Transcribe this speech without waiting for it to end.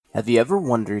Have you ever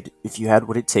wondered if you had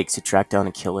what it takes to track down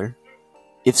a killer?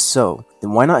 If so,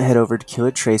 then why not head over to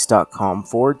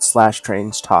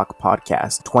killertrace.com/Strange Talk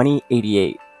Podcast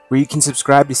 2088, where you can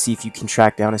subscribe to see if you can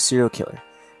track down a serial killer.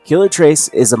 Killer Trace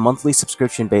is a monthly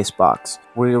subscription-based box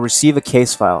where you'll receive a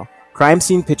case file, crime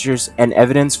scene pictures, and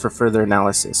evidence for further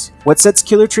analysis. What sets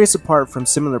Killer Trace apart from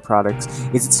similar products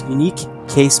is its unique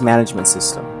case management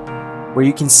system, where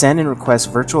you can send and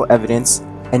request virtual evidence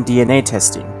and DNA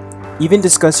testing. Even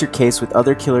discuss your case with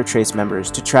other Killer Trace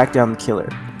members to track down the killer.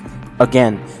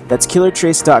 Again, that's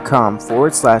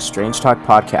killertrace.com/Strange Talk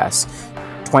Podcast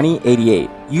 2088.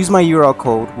 Use my URL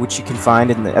code, which you can find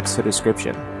in the episode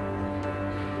description.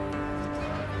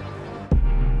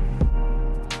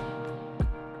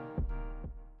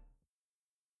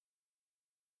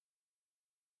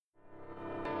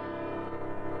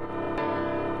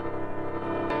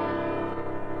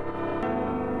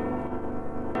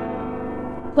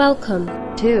 Welcome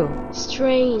to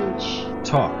Strange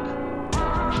Talk.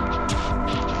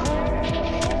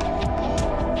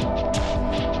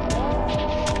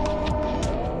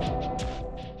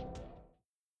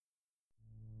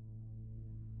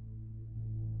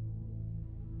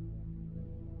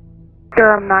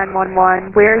 Durham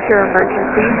 911, where's your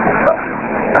emergency?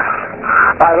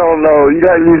 I don't know. You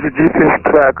gotta use a GPS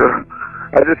tracker.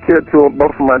 I just killed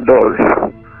both of my daughters.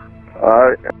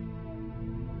 Alright.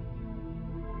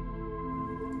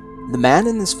 The man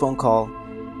in this phone call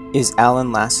is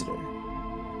Alan Lassiter.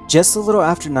 Just a little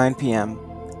after 9 p.m.,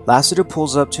 Lassiter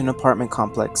pulls up to an apartment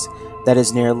complex that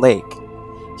is near a lake.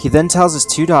 He then tells his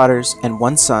 2 daughters and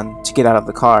 1 son to get out of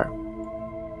the car.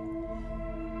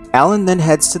 Alan then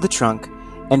heads to the trunk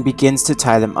and begins to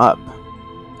tie them up.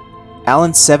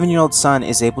 Alan's 7-year-old son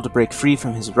is able to break free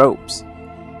from his ropes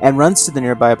and runs to the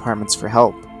nearby apartments for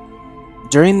help.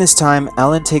 During this time,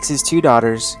 Alan takes his 2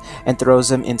 daughters and throws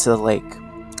them into the lake.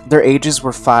 Their ages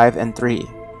were 5 and 3.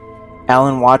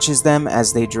 Alan watches them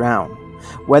as they drown.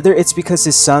 Whether it's because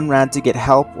his son ran to get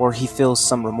help or he feels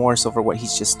some remorse over what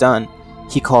he's just done,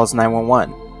 he calls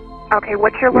 911. Okay,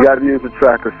 what's your You gotta use a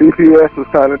tracker. CPS was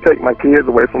trying to take my kids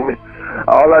away from me.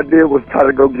 All I did was try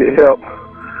to go get help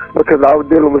because I was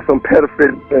dealing with some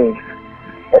pedophilia things.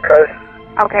 Okay?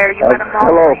 Okay, are you at a mall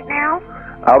hello. right now?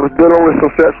 I was dealing with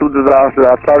some sexual desires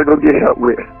that I tried to go get help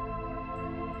with.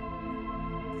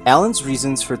 Alan's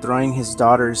reasons for throwing his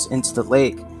daughters into the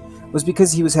lake was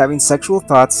because he was having sexual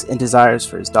thoughts and desires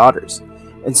for his daughters,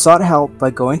 and sought help by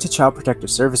going to Child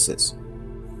Protective Services.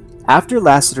 After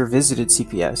Lassiter visited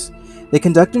CPS, they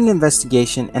conducted an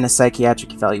investigation and a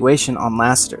psychiatric evaluation on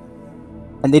Lassiter,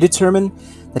 and they determined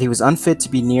that he was unfit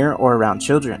to be near or around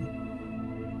children.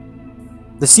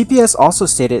 The CPS also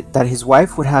stated that his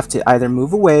wife would have to either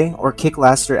move away or kick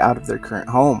Lassiter out of their current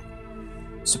home.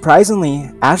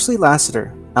 Surprisingly, Ashley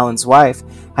Lassiter, Alan's wife,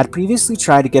 had previously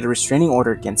tried to get a restraining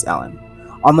order against Alan,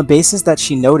 on the basis that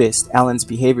she noticed Alan's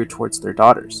behavior towards their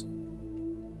daughters.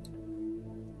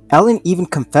 Alan even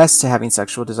confessed to having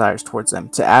sexual desires towards them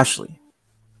to Ashley.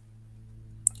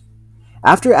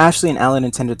 After Ashley and Alan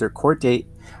attended their court date,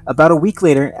 about a week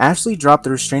later, Ashley dropped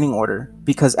the restraining order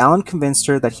because Alan convinced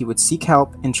her that he would seek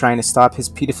help in trying to stop his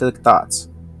pedophilic thoughts.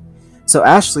 So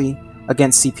Ashley,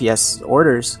 against CPS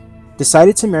orders,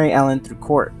 decided to marry Alan through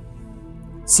court.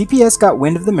 CPS got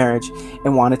wind of the marriage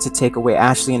and wanted to take away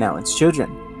Ashley and Alan's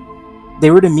children. They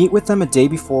were to meet with them a day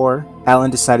before Alan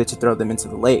decided to throw them into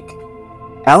the lake.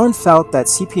 Alan felt that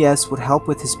CPS would help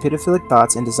with his pedophilic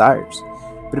thoughts and desires,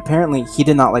 but apparently he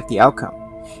did not like the outcome.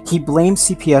 He blamed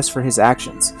CPS for his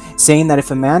actions, saying that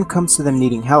if a man comes to them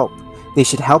needing help, they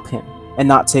should help him and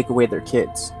not take away their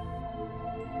kids.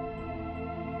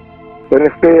 But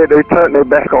instead, they turned their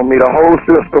back on me, the whole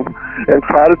system, and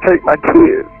tried to take my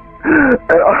kids.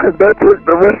 And that took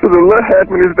the rest of the little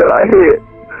happiness that I had.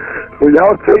 So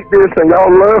y'all take this and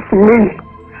y'all learn from me.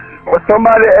 When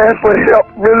somebody asks for help,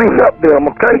 really help them,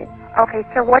 okay? Okay,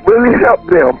 so what... Really help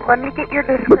them. Let me get your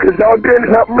description. Because y'all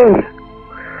didn't help me.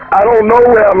 I don't know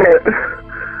where I'm at.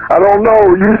 I don't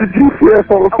know. Use the GPS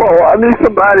on the phone. I need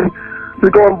somebody to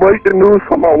go and break the news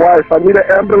for my wife. I need an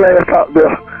ambulance out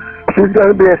there. She's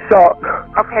gonna be in shock.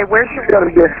 Okay, where's your... She's gonna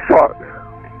be in shock.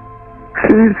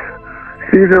 She's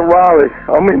in Raleigh.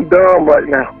 I'm in Durham right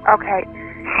now. Okay.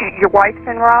 Your wife's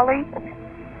in Raleigh?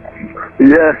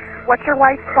 Yes. What's your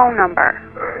wife's phone number?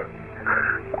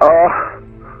 I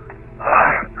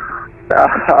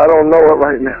don't know it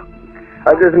right now.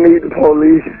 I just need the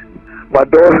police. My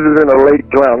daughter is in a lake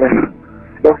drowning.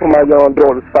 Both of my young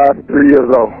daughters, 5 and 3 years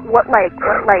old. What lake?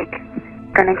 What lake?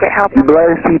 Gonna get help? You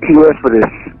blame CPS for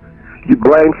this. You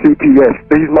blame CPS.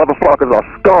 These motherfuckers are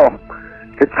scum.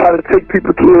 They try to take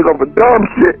people's kids over dumb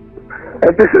shit.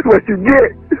 And this is what you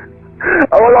get.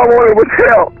 All I wanted was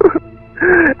help.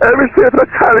 Ever since I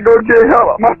tried to go get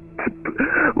help,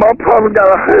 my problem got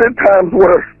 100 times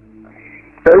worse.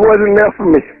 They wasn't there for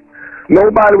me.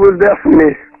 Nobody was there for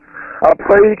me. I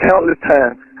prayed countless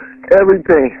times.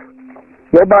 Everything.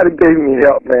 Nobody gave me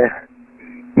help, man.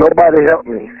 Nobody helped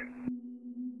me.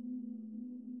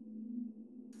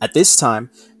 At this time,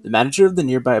 the manager of the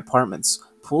nearby apartments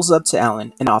pulls up to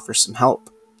Alan and offers some help.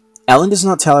 Alan does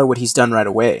not tell her what he's done right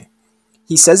away.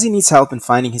 He says he needs help in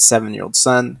finding his 7-year-old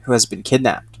son who has been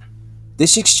kidnapped.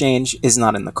 This exchange is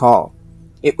not in the call.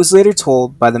 It was later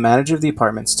told by the manager of the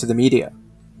apartments to the media.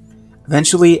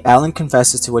 Eventually, Alan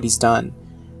confesses to what he's done,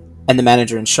 and the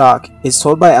manager, in shock, is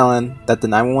told by Alan that the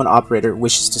 911 operator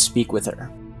wishes to speak with her.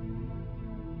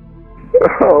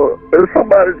 Oh, there's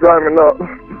somebody driving up.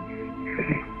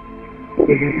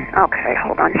 Okay,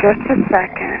 hold on just a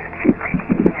second.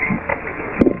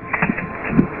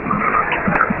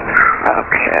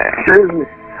 Okay. Excuse me.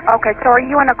 Okay, so are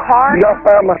you in a car? Y'all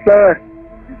found my son.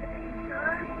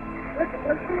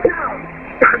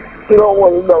 You don't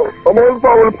want to know. I'm on the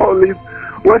phone with the police.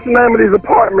 What's the name of these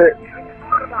apartments?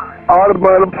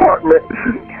 Audubon Apartments.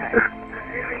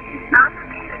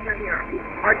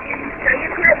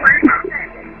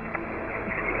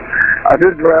 I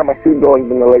just drowned my 2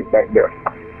 daughters in the lake back there.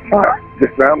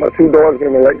 Just drowned my 2 daughters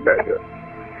in the lake back there.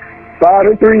 5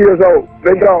 and 3 years old.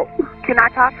 They gone. Can I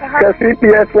talk to her? That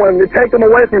CPS wanted to take them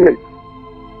away from me.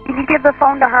 Can you give the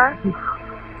phone to her?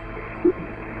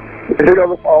 Hit on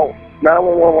the phone.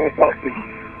 911 want to talk to you.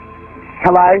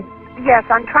 Hello? Yes,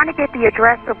 I'm trying to get the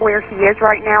address of where he is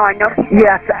right now. I know he...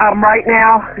 Yes, right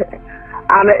now,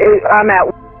 I'm at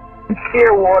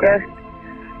Shearwater.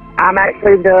 I'm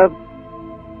actually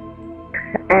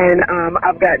and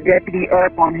I've got Deputy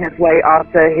Earp on his way also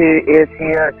who is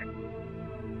here.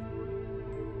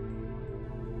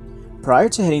 Prior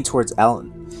to heading towards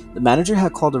Alan, the manager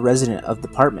had called a resident of the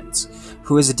apartments,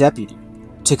 who is a deputy,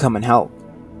 to come and help.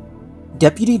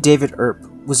 Deputy David Earp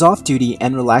was off duty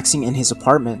and relaxing in his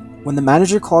apartment when the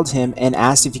manager called him and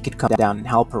asked if he could come down and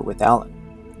help her with Alan.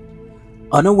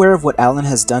 Unaware of what Alan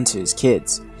has done to his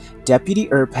kids,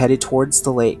 Deputy Earp headed towards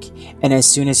the lake, and as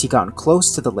soon as he got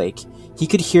close to the lake, he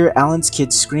could hear Alan's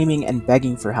kids screaming and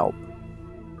begging for help.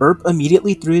 Earp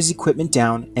immediately threw his equipment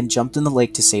down and jumped in the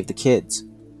lake to save the kids.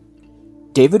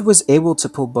 David was able to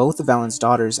pull both of Alan's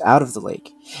daughters out of the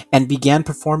lake and began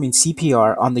performing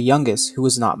CPR on the youngest who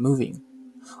was not moving,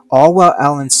 all while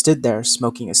Alan stood there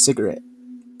smoking a cigarette.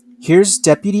 Here's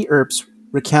Deputy Earp's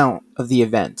recount of the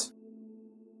event.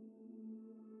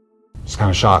 Just kind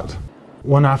of shocked.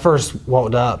 When I first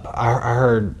walked up, I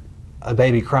heard a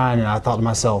baby crying and I thought to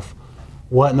myself,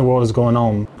 what in the world is going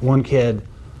on? One kid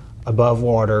above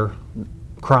water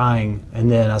crying, and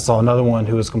then I saw another one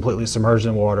who was completely submerged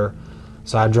in water.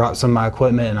 So I dropped some of my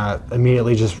equipment and I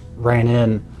immediately just ran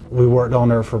in. We worked on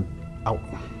her for,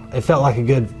 it felt like a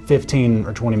good 15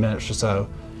 or 20 minutes or so.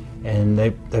 And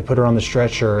they put her on the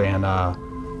stretcher and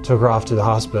took her off to the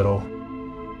hospital.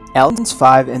 Alan's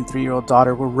 5 and 3-year-old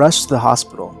daughter were rushed to the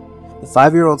hospital. The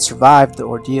 5-year-old survived the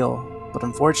ordeal, but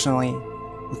unfortunately,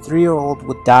 the 3-year-old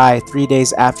would die 3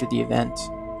 days after the event.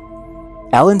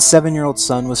 Alan's 7-year-old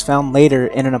son was found later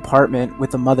in an apartment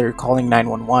with a mother calling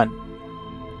 911.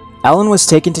 Alan was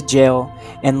taken to jail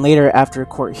and later, after a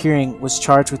court hearing, was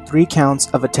charged with 3 counts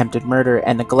of attempted murder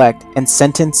and neglect and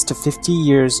sentenced to 50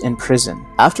 years in prison.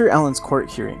 After Alan's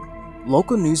court hearing,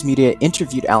 local news media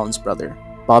interviewed Alan's brother,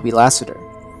 Bobby Lassiter.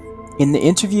 In the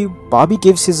interview, Bobby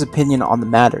gives his opinion on the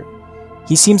matter.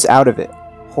 He seems out of it,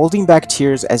 holding back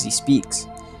tears as he speaks.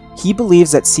 He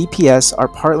believes that CPS are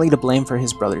partly to blame for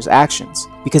his brother's actions,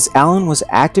 because Alan was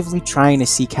actively trying to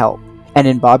seek help. And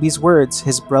in Bobby's words,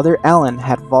 his brother Alan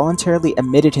had voluntarily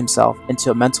admitted himself into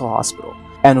a mental hospital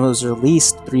and was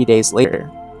released 3 days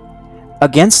later.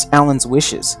 Against Alan's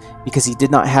wishes, because he did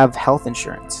not have health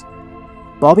insurance.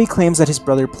 Bobby claims that his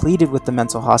brother pleaded with the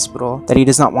mental hospital that he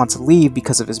does not want to leave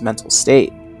because of his mental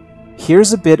state.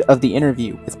 Here's a bit of the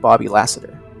interview with Bobby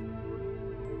Lassiter.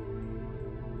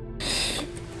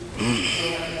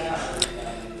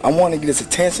 I want to get his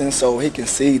attention so he can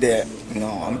see that,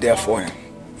 I'm there for him.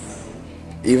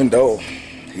 Even though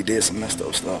he did some messed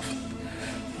up stuff.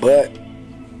 But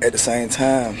at the same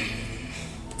time,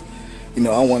 I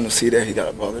want him to see that he got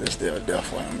a brother that's there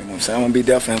for him. You know what I'm saying? I want to be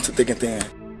there for him to thick and thin.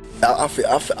 I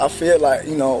feel like,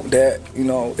 that,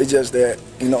 it's just that,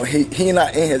 he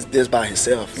not in this by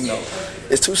himself,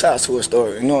 It's 2 sides to a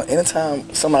story.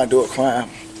 Anytime somebody do a crime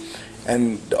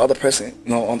and the other person,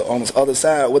 on the other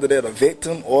side, whether they're the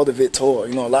victim or the victor, a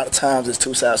lot of times it's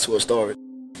 2 sides to a story.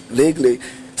 Legally,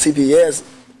 CPS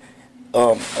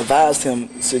advised him,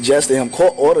 suggested him,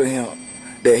 court ordered him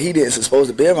that he didn't supposed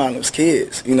to be around those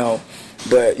kids, you know.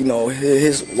 But you know,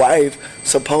 his wife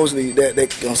supposedly that they,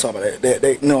 I'm sorry about that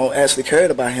they, you know, actually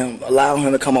cared about him, allowing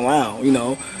him to come around, you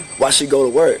know, while she go to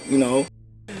work, you know.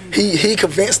 He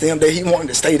convinced him that he wanted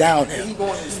to stay down there.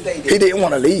 He didn't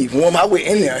want to leave. When I went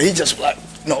in there, he just like,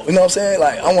 no, you know what I'm saying?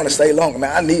 Like, I want to stay longer,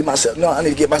 man. I need myself. No, I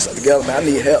need to get myself together, man. I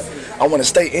need help. I want to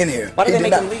stay in here. Why did they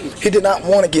make him leave? He did not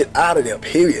want to get out of there,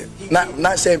 period.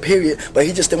 Not saying period, but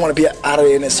he just didn't want to be out of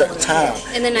there in a certain time.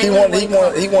 And then he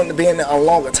wanted to be in there a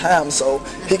longer time so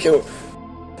he could.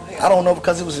 I don't know,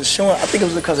 because it was insurance. I think it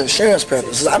was because of insurance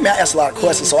purposes. I mean, I asked a lot of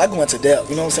questions, so I go into depth.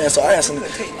 You know what I'm saying? So I asked him.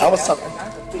 I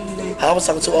was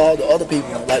talking to all the other people,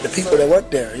 like the people that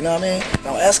work there. You know what I mean? And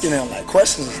I was asking them like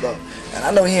questions and stuff. And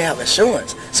I know he didn't have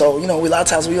insurance. So you know, a lot of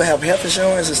times we don't have health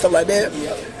insurance and stuff like that.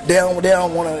 They don't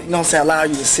want to, you know what I'm saying, allow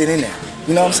you to sit in there.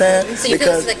 You know what I'm saying? So you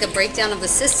feel it's like a breakdown of the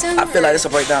system? I feel like it's a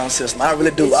breakdown system. I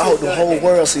really do. I hope the whole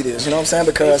world see this. You know what I'm saying?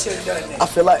 Because I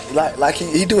feel like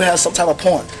he do have some type of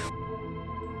point.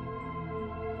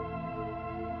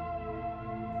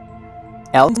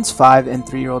 Alan's 5 and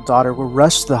 3-year-old daughter were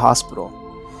rushed to the hospital.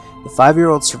 The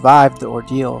 5-year-old survived the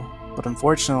ordeal, but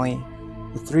unfortunately,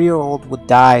 the 3-year-old would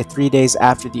die 3 days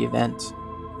after the event.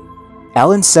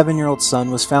 Alan's 7-year-old son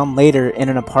was found later in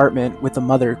an apartment with a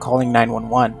mother calling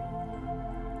 911.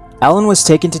 Alan was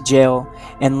taken to jail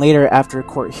and later, after a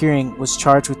court hearing, was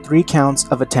charged with 3 counts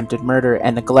of attempted murder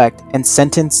and neglect and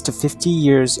sentenced to 50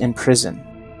 years in prison.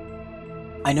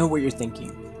 I know what you're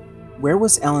thinking. Where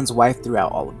was Alan's wife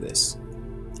throughout all of this?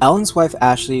 Alan's wife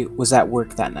Ashley was at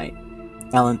work that night.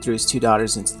 Alan threw his 2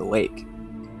 daughters into the lake,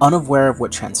 unaware of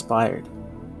what transpired.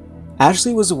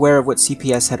 Ashley was aware of what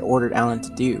CPS had ordered Alan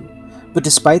to do, but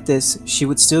despite this, she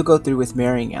would still go through with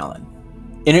marrying Alan.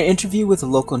 In her interview with a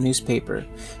local newspaper,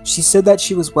 she said that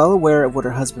she was well aware of what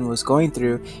her husband was going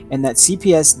through and that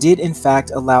CPS did in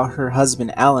fact allow her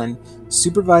husband Alan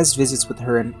supervised visits with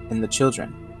her and the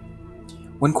children.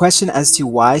 When questioned as to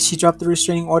why she dropped the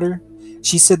restraining order,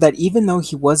 she said that even though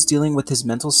he was dealing with his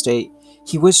mental state,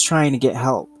 he was trying to get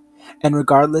help, and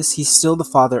regardless, he's still the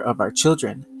father of our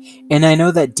children, and I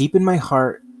know that deep in my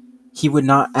heart, he would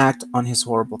not act on his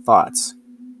horrible thoughts.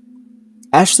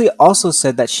 Ashley also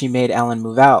said that she made Alan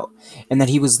move out, and that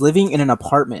he was living in an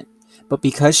apartment, but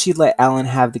because she let Alan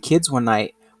have the kids one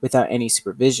night without any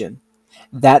supervision,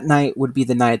 that night would be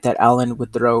the night that Alan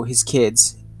would throw his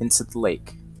kids into the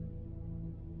lake.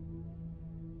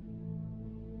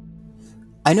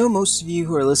 I know most of you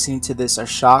who are listening to this are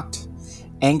shocked,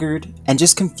 angered, and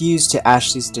just confused to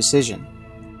Ashley's decision.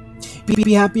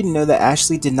 Be happy to know that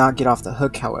Ashley did not get off the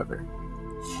hook, however.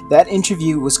 That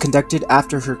interview was conducted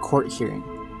after her court hearing,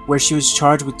 where she was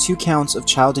charged with 2 counts of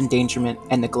child endangerment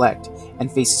and neglect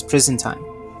and faces prison time.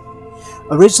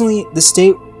 Originally, the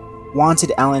state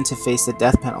wanted Alan to face the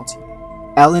death penalty.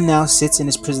 Alan now sits in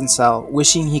his prison cell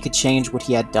wishing he could change what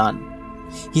he had done.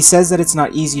 He says that it's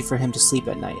not easy for him to sleep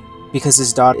at night, because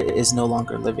his daughter is no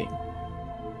longer living.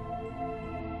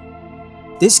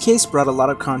 This case brought a lot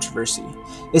of controversy,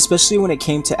 especially when it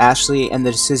came to Ashley and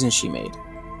the decision she made.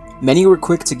 Many were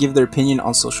quick to give their opinion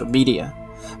on social media,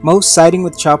 most siding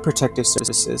with Child Protective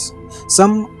Services.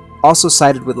 Some also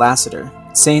sided with Lassiter,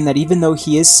 saying that even though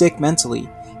he is sick mentally,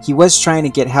 he was trying to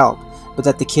get help, but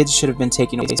that the kids should have been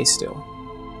taken away still.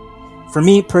 For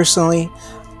me personally,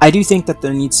 I do think that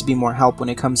there needs to be more help when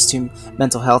it comes to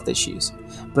mental health issues.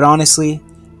 But honestly,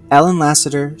 Alan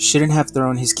Lassiter shouldn't have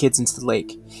thrown his kids into the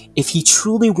lake. If he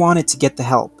truly wanted to get the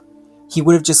help, he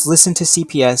would have just listened to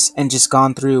CPS and just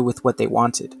gone through with what they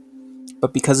wanted.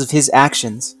 But because of his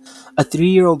actions, a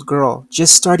 3-year-old girl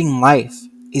just starting life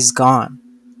is gone.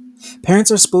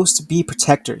 Parents are supposed to be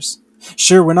protectors.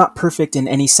 Sure, we're not perfect in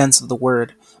any sense of the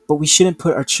word, but we shouldn't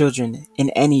put our children in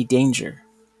any danger.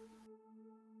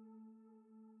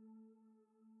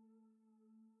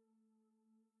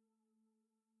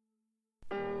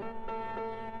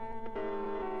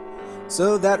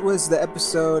 So that was the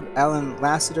episode. Alan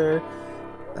Lassiter,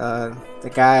 the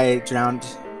guy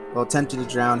attempted to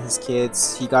drown his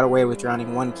kids. He got away with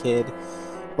drowning one kid.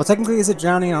 Well, technically, is it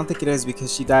drowning? I don't think it is,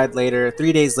 because she died later,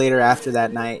 3 days later after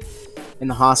that night in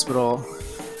the hospital.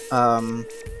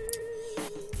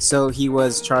 So he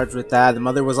was charged with that. The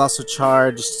mother was also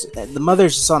charged. The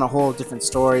mother's just on a whole different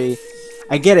story.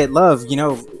 I get it, love,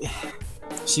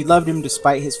 she loved him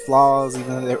despite his flaws, even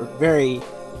though they were very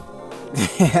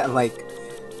like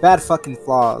bad fucking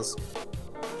flaws,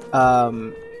 but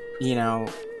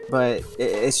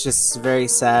it's just very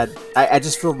sad. I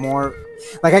just feel more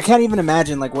like I can't even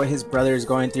imagine like what his brother is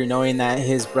going through, knowing that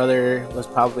his brother was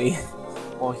probably,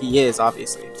 well, he is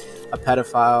obviously a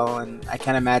pedophile, and I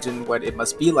can't imagine what it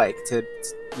must be like to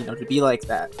be like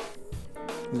that.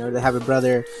 to have a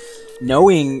brother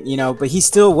knowing, but he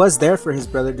still was there for his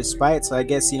brother despite. So I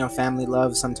guess, family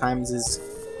love sometimes is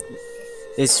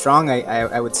strong,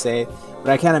 I would say. But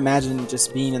I can't imagine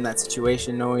just being in that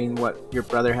situation, knowing what your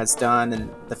brother has done and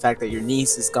the fact that your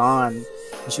niece is gone.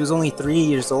 And she was only 3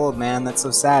 years old, man. That's so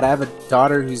sad. I have a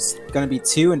daughter who's going to be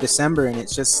 2 in December, and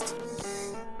it's just,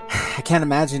 I can't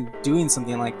imagine doing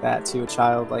something like that to a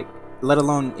child, like, let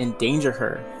alone endanger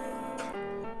her.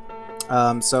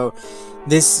 So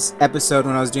this episode,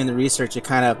 when I was doing the research, it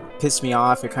kind of pissed me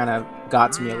off. It kind of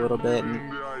got to me a little bit.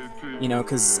 And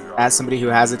because as somebody who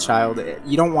has a child,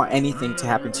 you don't want anything to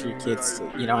happen to your kids.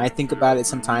 I think about it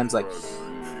sometimes, like,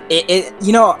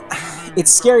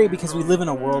 it's scary because we live in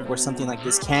a world where something like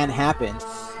this can happen.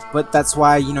 But that's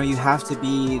why, you have to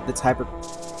be the type of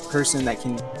person that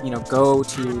can, go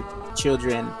to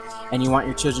children, and you want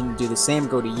your children to do the same,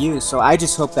 go to you. So I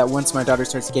just hope that once my daughter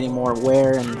starts getting more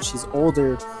aware and she's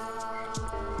older,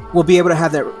 we'll be able to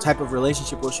have that type of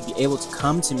relationship where she'll be able to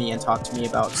come to me and talk to me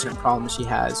about certain problems she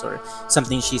has or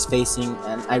something she's facing.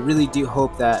 And I really do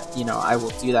hope that, I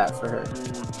will do that for her.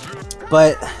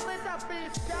 But,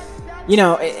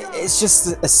 it's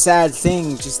just a sad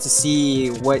thing just to see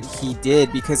what he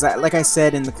did, because like I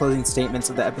said in the closing statements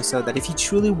of the episode, that if he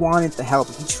truly wanted the help,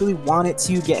 if he truly wanted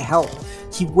to get help,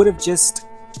 he would have just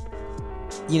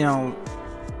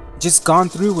gone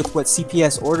through with what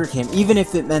CPS ordered him, even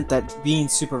if it meant that being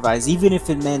supervised, even if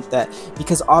it meant that,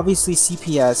 because obviously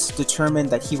CPS determined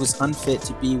that he was unfit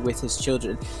to be with his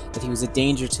children, that he was a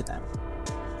danger to them.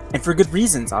 And for good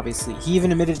reasons, obviously. He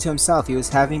even admitted to himself he was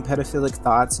having pedophilic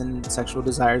thoughts and sexual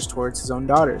desires towards his own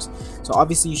daughters. So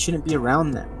obviously you shouldn't be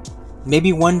around them.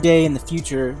 Maybe one day in the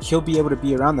future he'll be able to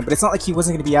be around them, but it's not like he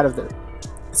wasn't going to be out of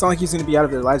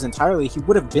their lives entirely. He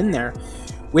would have been there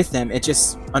with them, it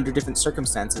just under different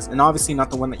circumstances, and obviously not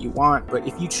the one that you want. But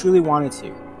if you truly wanted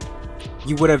to,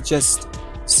 you would have just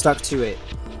stuck to it.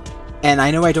 And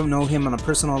I know I don't know him on a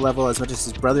personal level as much as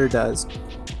his brother does,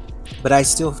 but I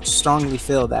still strongly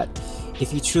feel that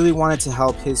if he truly wanted to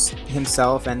help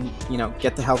himself and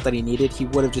get the help that he needed, he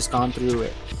would have just gone through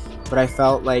it. But I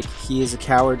felt like he is a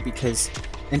coward because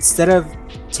instead of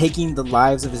taking the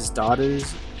lives of his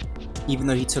daughters, even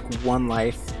though he took one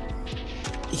life,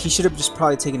 he should have just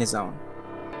probably taken his own.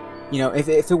 If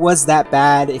it was that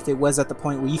bad, if it was at the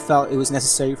point where you felt it was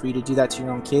necessary for you to do that to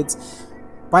your own kids,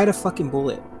 bite a fucking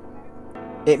bullet.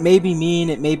 It may be mean,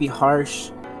 it may be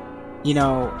harsh,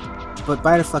 but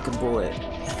bite a fucking bullet.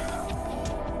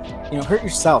 Hurt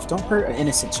yourself. Don't hurt an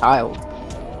innocent child.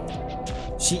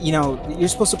 You're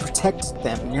supposed to protect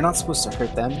them. You're not supposed to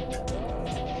hurt them.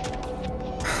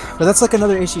 But that's like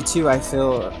another issue too, I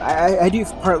feel. I do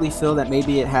partly feel that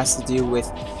maybe it has to do with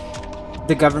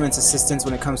the government's assistance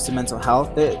when it comes to mental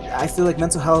health. I feel like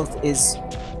mental health is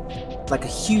like a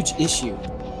huge issue,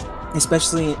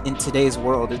 especially in today's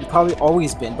world. It's probably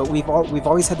always been, but we've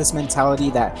always had this mentality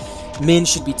that men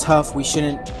should be tough. We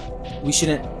shouldn't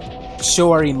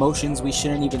show our emotions. We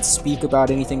shouldn't even speak about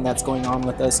anything that's going on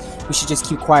with us. We should just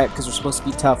keep quiet because we're supposed to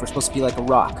be tough. We're supposed to be like a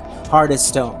rock, hard as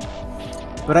stone.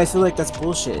 But I feel like that's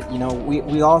bullshit.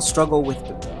 We all struggle with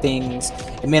things.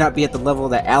 It may not be at the level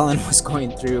that Alan was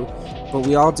going through, but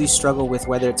we all do struggle with,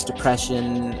 whether it's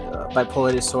depression,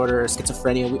 bipolar disorder, or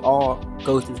schizophrenia. We all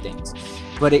go through things.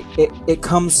 But it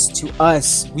comes to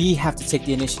us. We have to take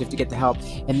the initiative to get the help.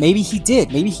 And maybe he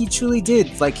did. Maybe he truly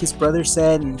did. Like his brother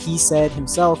said, and he said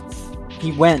himself,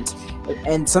 he went.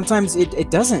 And sometimes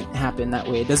it doesn't happen that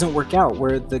way. It doesn't work out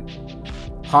where the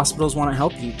hospitals want to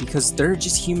help you, because they're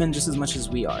just human just as much as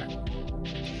we are.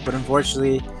 But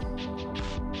unfortunately,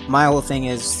 my whole thing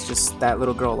is just that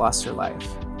little girl lost her life.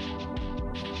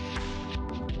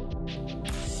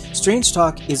 Strange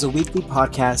Talk is a weekly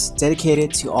podcast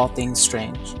dedicated to all things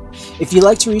strange. If you'd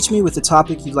like to reach me with a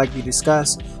topic you'd like me to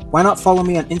discuss, why not follow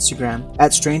me on Instagram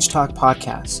at Strange Talk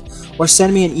Podcast, or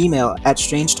send me an email at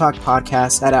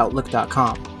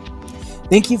strangetalkpodcast@outlook.com.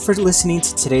 Thank you for listening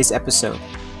to today's episode.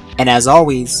 And as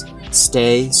always,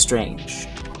 stay strange.